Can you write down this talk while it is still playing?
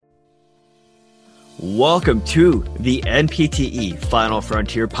Welcome to the NPTE Final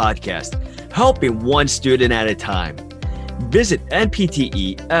Frontier podcast, helping one student at a time. Visit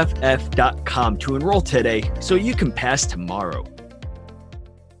npteff.com to enroll today so you can pass tomorrow.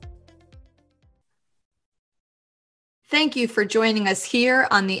 Thank you for joining us here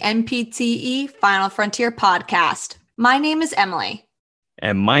on the NPTE Final Frontier podcast. My name is Emily.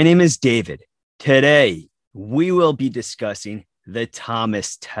 And my name is David. Today, we will be discussing the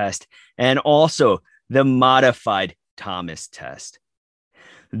Thomas test and also the modified Thomas test.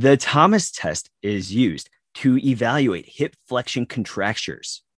 The Thomas test is used to evaluate hip flexion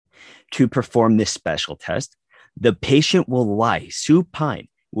contractures. To perform this special test, the patient will lie supine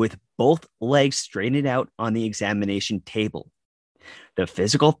with both legs straightened out on the examination table. The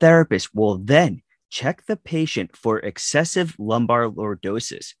physical therapist will then check the patient for excessive lumbar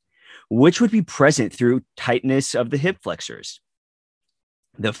lordosis, which would be present through tightness of the hip flexors.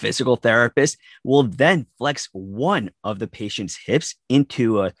 The physical therapist will then flex one of the patient's hips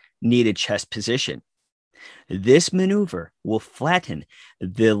into a knee to chest position. This maneuver will flatten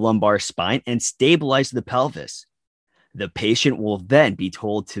the lumbar spine and stabilize the pelvis. The patient will then be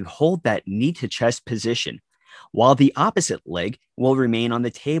told to hold that knee to chest position, while the opposite leg will remain on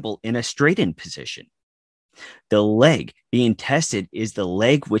the table in a straightened position. The leg being tested is the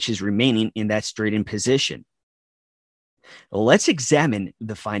leg which is remaining in that straightened position. Let's examine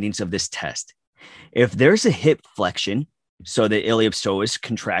the findings of this test. If there's a hip flexion, so the iliopsoas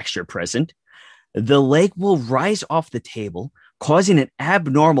contracture present, the leg will rise off the table, causing an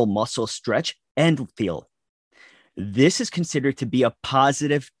abnormal muscle stretch and feel. This is considered to be a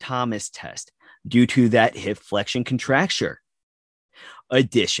positive Thomas test due to that hip flexion contracture.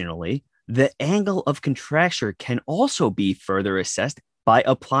 Additionally, the angle of contracture can also be further assessed by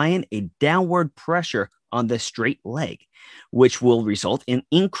applying a downward pressure on the straight leg, which will result in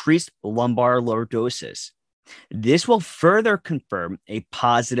increased lumbar lordosis. This will further confirm a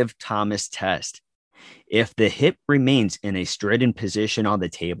positive Thomas test. If the hip remains in a straightened position on the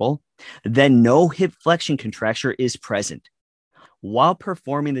table, then no hip flexion contracture is present. While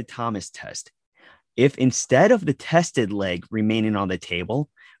performing the Thomas test, if instead of the tested leg remaining on the table,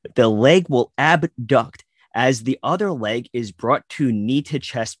 the leg will abduct as the other leg is brought to knee to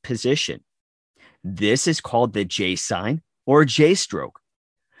chest position. This is called the J sign or J stroke.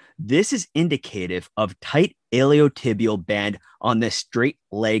 This is indicative of tight iliotibial band on the straight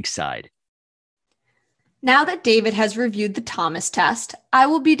leg side. Now that David has reviewed the Thomas test, I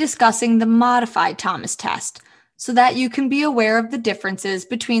will be discussing the modified Thomas test so that you can be aware of the differences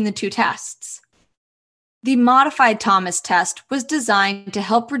between the two tests. The modified Thomas test was designed to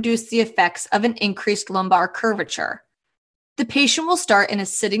help reduce the effects of an increased lumbar curvature. The patient will start in a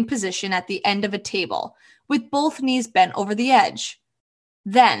sitting position at the end of a table, with both knees bent over the edge.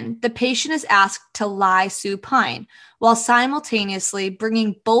 Then, the patient is asked to lie supine, while simultaneously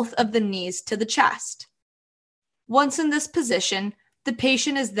bringing both of the knees to the chest. Once in this position, the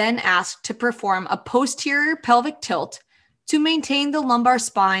patient is then asked to perform a posterior pelvic tilt to maintain the lumbar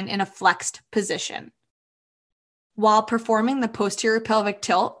spine in a flexed position. While performing the posterior pelvic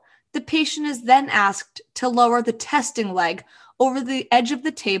tilt, the patient is then asked to lower the testing leg over the edge of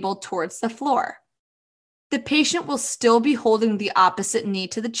the table towards the floor. The patient will still be holding the opposite knee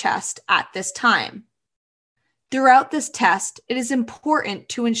to the chest at this time. Throughout this test, it is important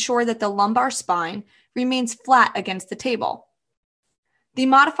to ensure that the lumbar spine remains flat against the table. The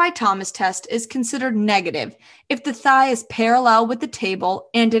modified Thomas test is considered negative if the thigh is parallel with the table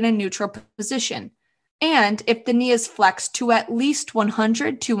and in a neutral position, and if the knee is flexed to at least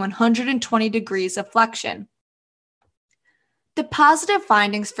 100 to 120 degrees of flexion. The positive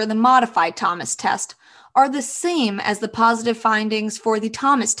findings for the modified Thomas test are the same as the positive findings for the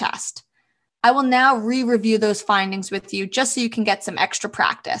Thomas test. I will now re-review those findings with you just so you can get some extra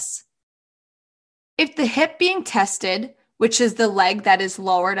practice. If the hip being tested, which is the leg that is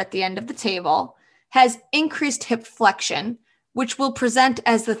lowered at the end of the table, has increased hip flexion, which will present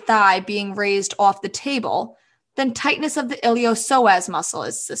as the thigh being raised off the table, then tightness of the iliopsoas muscle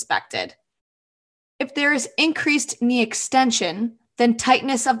is suspected. If there is increased knee extension, then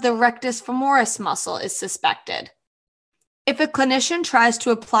tightness of the rectus femoris muscle is suspected. If a clinician tries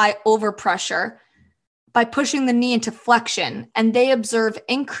to apply overpressure by pushing the knee into flexion and they observe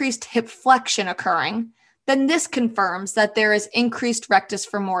increased hip flexion occurring, then this confirms that there is increased rectus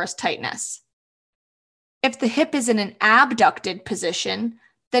femoris tightness. If the hip is in an abducted position,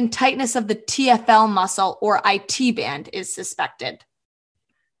 then tightness of the TFL muscle or IT band is suspected.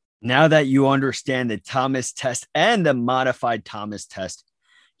 Now that you understand the Thomas test and the modified Thomas test,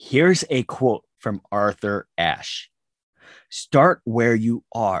 here's a quote from Arthur Ashe. Start where you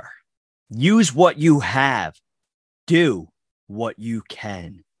are. Use what you have. Do what you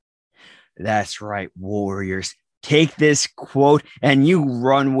can. That's right, warriors. Take this quote and you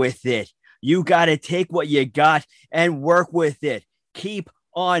run with it. You got to take what you got and work with it. Keep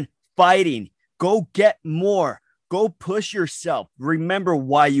on fighting. Go get more. Go push yourself. Remember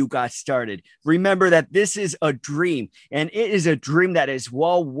why you got started. Remember that this is a dream, and it is a dream that is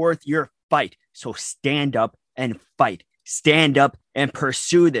well worth your fight. So stand up and fight. Stand up and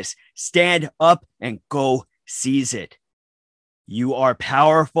pursue this. Stand up and go seize it. You are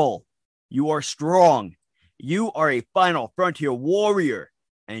powerful. You are strong. You are a final frontier warrior,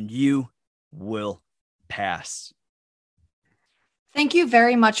 and you will pass. Thank you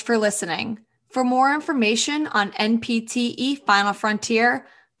very much for listening. For more information on NPTE Final Frontier,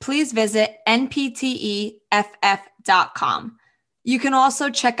 please visit npteff.com. You can also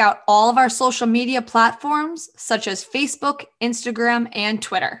check out all of our social media platforms such as Facebook, Instagram, and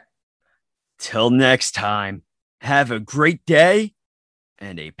Twitter. Till next time, have a great day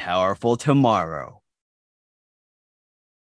and a powerful tomorrow.